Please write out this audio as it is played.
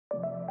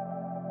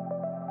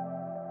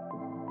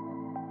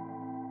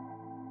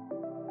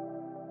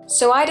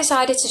So I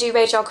decided to do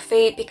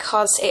radiography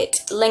because it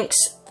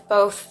links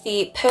both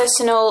the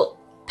personal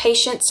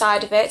patient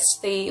side of it,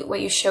 where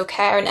you show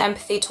care and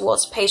empathy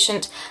towards the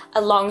patient,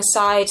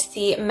 alongside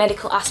the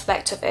medical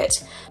aspect of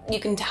it. You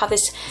can have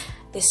this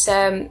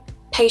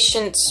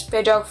patient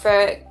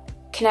radiographer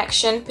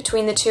connection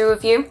between the two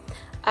of you,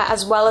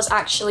 as well as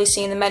actually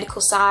seeing the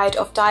medical side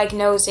of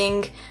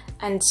diagnosing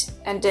and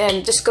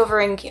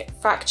discovering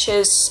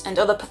fractures and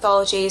other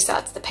pathologies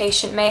that the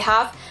patient may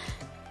have.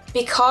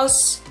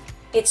 Because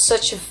it's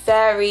such a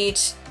varied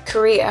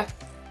career,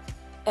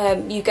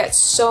 you get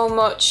so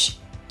much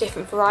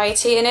different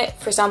variety in it.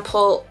 For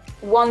example,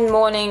 one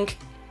morning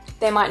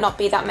there might not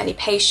be that many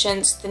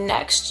patients, the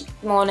next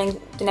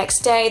morning, the next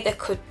day there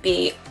could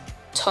be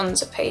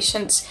tons of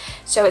patients.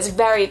 So it's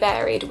very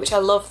varied, which I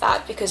love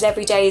that, because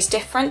every day is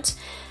different.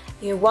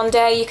 You know, one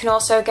day you can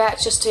also get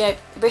just a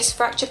wrist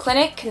fracture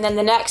clinic, and then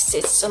the next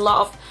it's a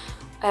lot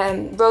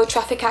of road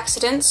traffic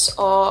accidents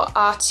or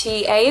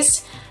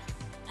RTAs,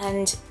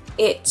 and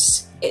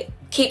it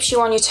keeps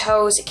you on your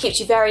toes, it keeps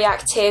you very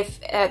active.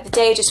 The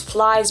day just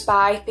flies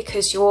by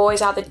because you're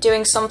always either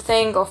doing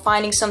something or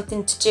finding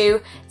something to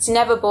do. It's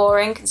never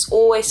boring, it's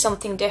always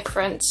something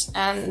different,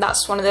 and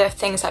that's one of the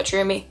things that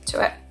drew me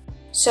to it.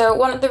 So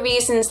one of the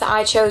reasons that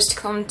I chose to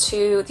come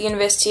to the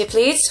University of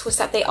Leeds was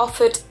that they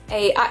offered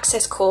an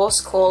access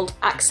course called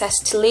Access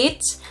to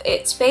Leeds.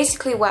 It's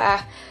basically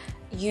where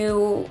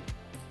you,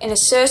 in a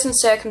certain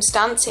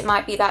circumstance, it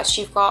might be that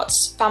you've got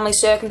family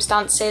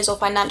circumstances or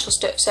financial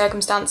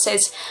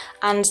circumstances,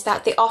 and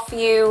that they offer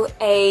you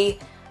a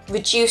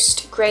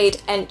reduced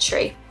grade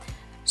entry.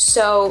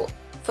 So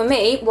for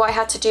me, what I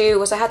had to do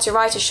was I had to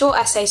write a short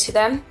essay to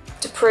them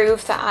to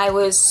prove that I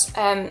was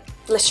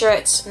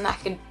literate and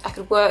I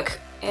could work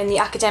in the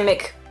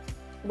academic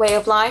way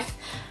of life.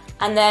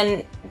 And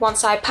then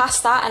once I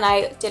passed that and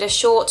I did a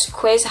short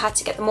quiz, I had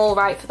to get them all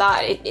right for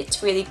that.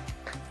 It's really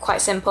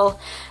quite simple.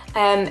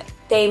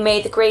 They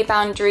made the grade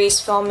boundaries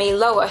for me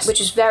lower, which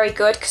was very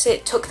good because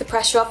it took the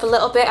pressure off a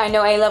little bit. I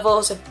know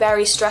A-levels are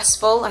very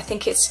stressful. I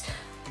think it's,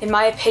 in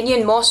my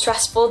opinion, more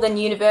stressful than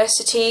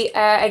university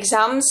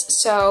exams.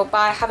 So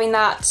by having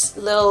that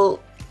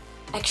little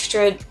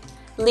extra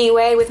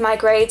leeway with my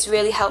grades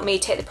really helped me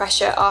take the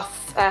pressure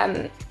off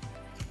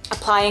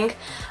applying.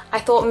 I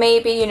thought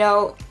maybe, you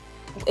know,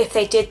 if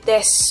they did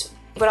this,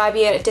 would I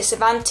be at a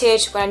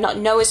disadvantage? Would I not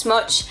know as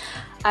much?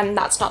 And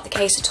that's not the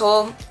case at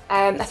all.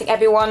 I think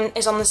everyone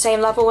is on the same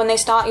level when they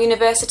start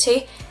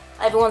university.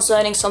 Everyone's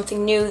learning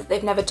something new that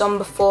they've never done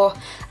before,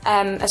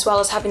 as well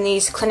as having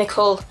these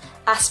clinical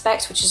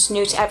aspects, which is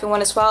new to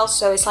everyone as well.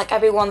 So it's like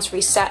everyone's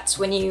reset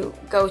when you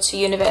go to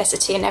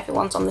university and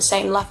everyone's on the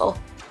same level.